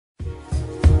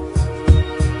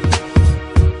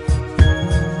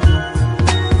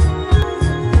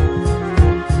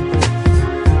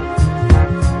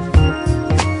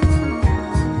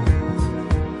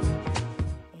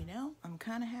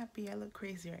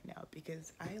crazy right now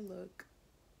because I look,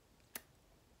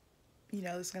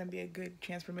 it's gonna be a good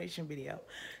transformation video.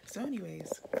 So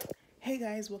anyways, hey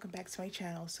guys, welcome back to my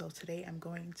channel. So today I'm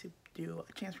going to do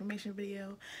a transformation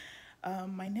video.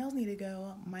 My nails need to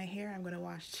go. My hair I'm gonna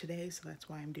wash today, so that's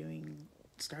why I'm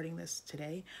starting this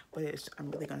today, but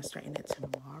I'm really gonna straighten it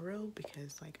tomorrow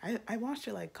because I washed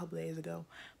it like a couple days ago,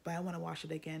 but I want to wash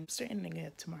it again, straightening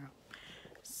it tomorrow.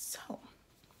 So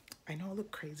I know I look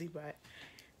crazy, but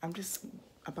I'm just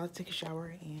about to take a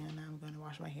shower and I'm gonna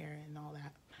wash my hair and all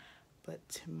that. But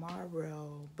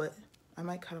tomorrow, I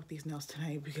might cut off these nails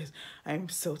tonight because I'm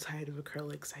so tired of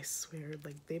acrylics. I swear,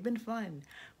 they've been fun,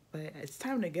 but it's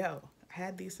time to go. I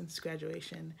had these since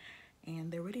graduation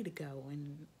and they're ready to go,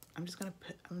 and I'm just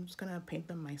gonna paint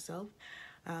them myself.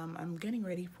 I'm getting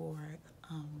ready for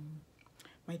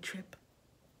my trip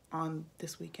on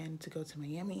this weekend to go to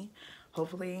Miami.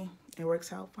 Hopefully it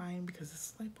works out fine because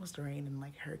it's supposed to rain and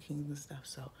hurricanes and stuff,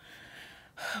 so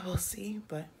we'll see.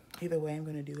 But either way, I'm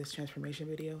gonna do this transformation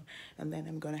video, and then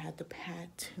I'm gonna have the pad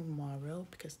tomorrow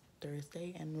because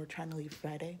Thursday and we're trying to leave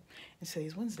Friday and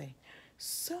today's Wednesday.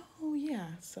 So yeah,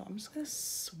 so I'm just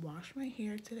gonna wash my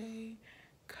hair today,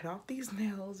 cut off these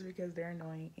nails because they're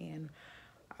annoying, and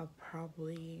I'll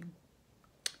probably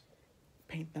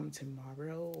paint them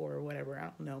tomorrow or whatever, I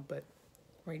don't know. But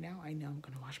right now I know I'm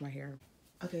gonna wash my hair.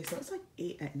 Okay, so it's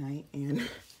 8 at night and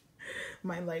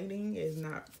my lighting is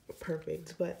not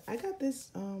perfect, but I got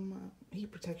this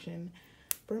heat protection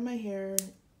for my hair.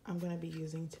 I'm gonna be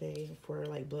using today for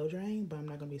blow drying, but I'm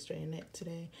not gonna be straightening it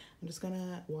today. I'm just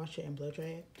gonna wash it and blow dry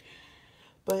it.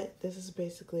 But this is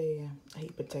basically a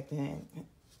heat protectant. It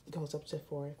goes up to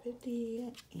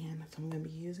 450, and that's what I'm gonna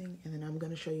be using. And then I'm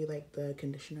gonna show you the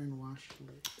conditioner and wash.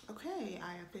 Okay,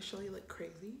 I officially look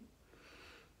crazy,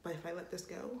 but if I let this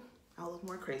go, I'll look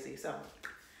more crazy. So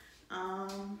I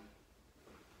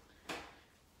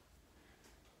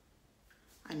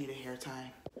need a hair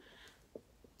tie.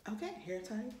 Okay, hair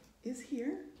tie is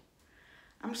here.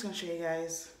 I'm just gonna show you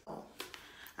guys.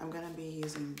 I'm gonna be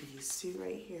using these two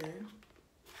right here.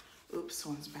 Oops,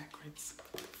 one's backwards.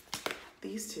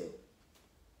 These two.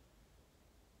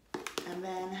 And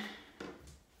then,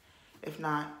 if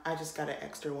not, I just got an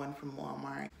extra one from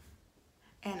Walmart.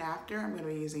 And after, I'm gonna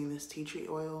be using this tea tree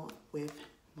oil with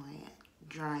my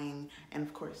drying, and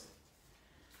of course,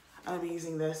 I'm gonna be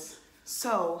using this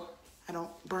so I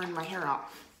don't burn my hair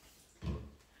off.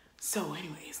 So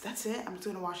anyways, that's it. I'm just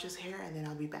gonna wash this hair and then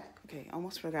I'll be back. Okay,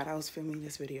 almost forgot I was filming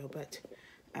this video, but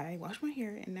I washed my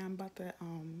hair and now I'm about to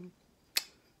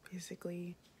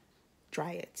basically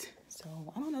dry it.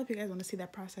 So I don't know if you guys want to see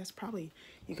that process. Probably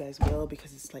you guys will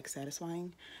because it's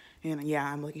satisfying. And yeah,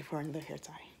 I'm looking for another hair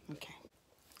tie.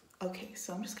 Okay,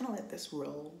 so I'm just gonna let this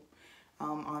roll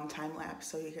on time lapse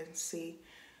so you can see,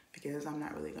 because I'm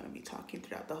not really gonna be talking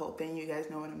throughout the whole thing. You guys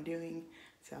know what I'm doing.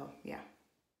 So yeah.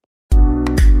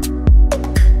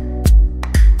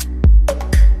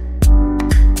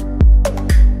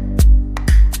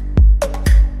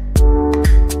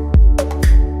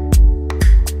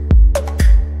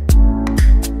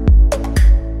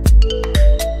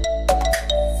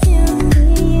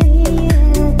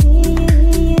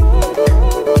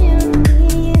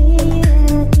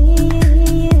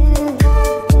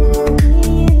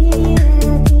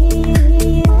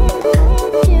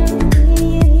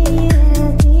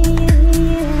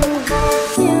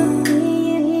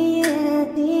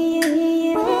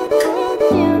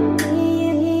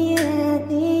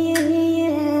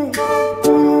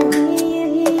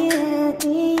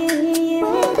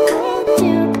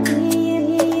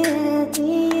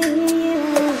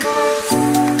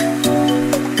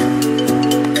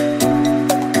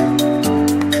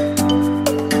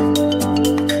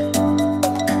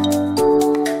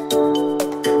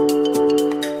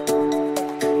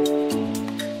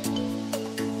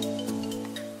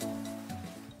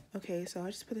 Okay, so I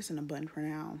just put this in a bun for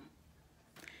now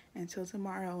until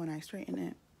tomorrow when I straighten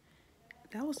it.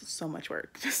 That was so much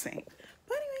work, just saying.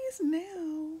 But anyways,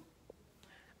 now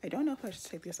I don't know if I should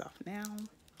take this off now.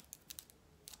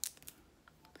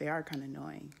 They are kind of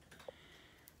annoying,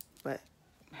 but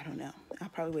I don't know. I'll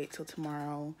probably wait till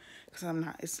tomorrow because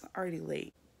it's already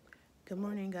late. Good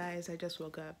morning, guys. I just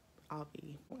woke up.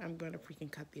 I'm gonna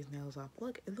freaking cut these nails off.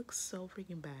 Look, it looks so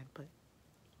freaking bad, but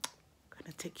I'm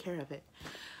gonna take care of it.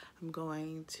 I'm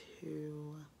going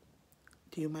to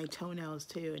do my toenails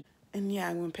too. And yeah,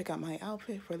 I'm gonna pick out my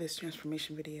outfit for this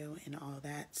transformation video and all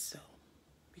that, so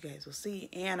you guys will see.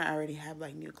 And I already have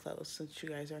new clothes, since you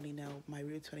guys already know my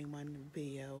Route 21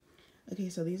 video. Okay,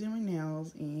 so these are my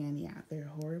nails, and yeah, they're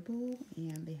horrible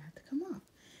and they have to come off.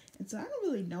 And so I don't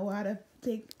really know how to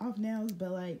take off nails,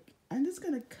 but I'm just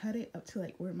gonna cut it up to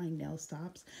like where my nail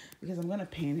stops because I'm gonna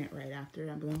paint it right after.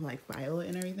 I'm gonna like file it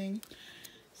and everything.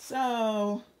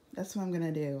 So that's what I'm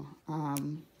gonna do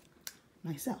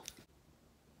myself.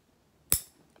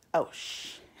 Oh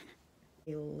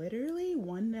literally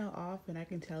one nail off, and I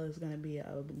can tell it's gonna be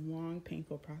a long,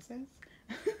 painful process.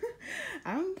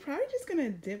 I'm probably just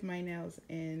gonna dip my nails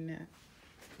in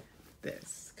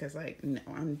this because like no,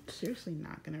 I'm seriously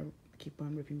not gonna keep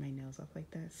on ripping my nails off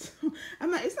like this.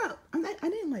 I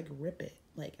didn't like rip it,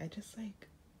 like I just like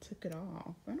took it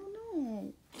off. I don't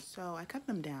know. So I cut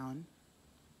them down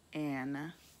and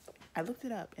I looked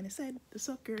it up and it said the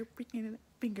soak your freaking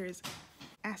fingers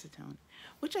acetone,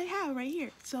 which I have right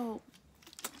here. So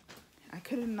I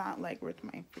could have not like ripped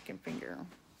my freaking finger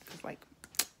because like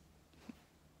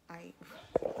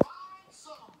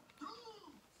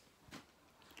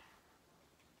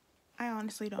I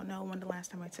honestly don't know when the last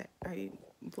time I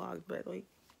vlogged, but like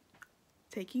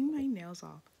taking my nails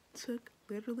off took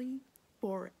literally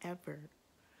forever.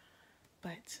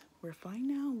 But we're fine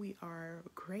now. We are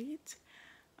great.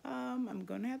 I'm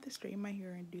gonna have to straighten my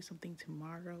hair and do something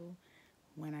tomorrow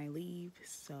when I leave.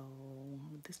 So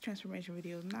this transformation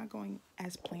video is not going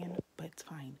as planned, but it's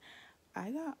fine.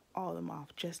 I got all of them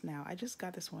off just now. I just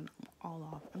got this one all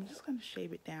off. I'm just gonna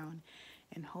shave it down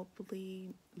and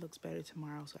hopefully it looks better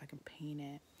tomorrow so I can paint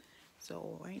it.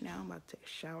 So right now I'm about to take a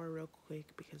shower real quick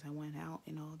because I went out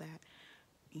and all that,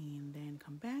 and then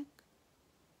come back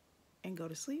and go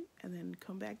to sleep and then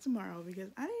come back tomorrow because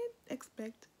I didn't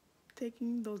expect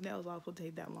taking those nails off will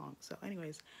take that long. So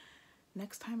anyways,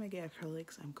 next time I get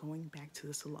acrylics, I'm going back to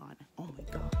the salon. Oh my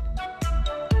god.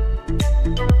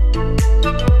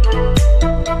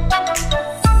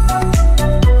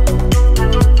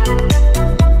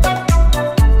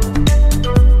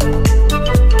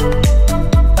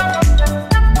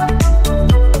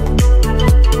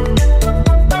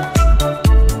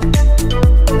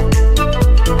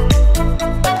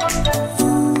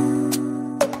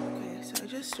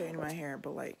 My hair,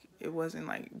 but like it wasn't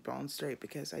like bone straight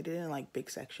because I didn't like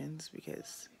big sections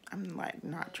because I'm like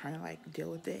not trying to like deal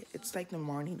with it. It's like the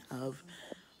morning of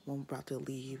when we're about to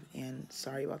leave, and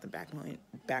sorry about the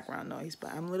background noise,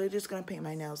 but I'm literally just gonna paint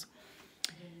my nails,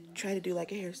 try to do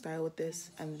like a hairstyle with this,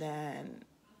 and then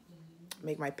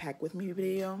make my pack with me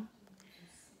video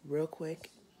real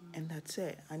quick, and that's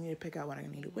it. I need to pick out what I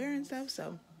need to wear and stuff.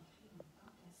 So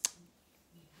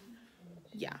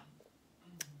yeah,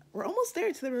 we're almost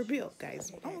there to the reveal,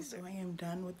 guys. We're almost there. I am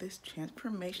done with this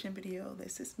transformation video.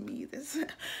 This is me.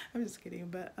 I'm just kidding,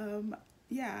 but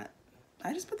yeah,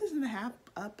 I just put this in the half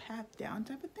up, half down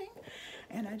type of thing,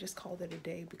 and I just called it a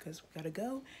day because we gotta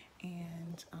go.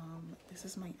 And this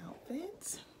is my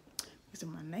outfit. These are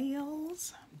my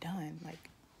nails. I'm done. Like.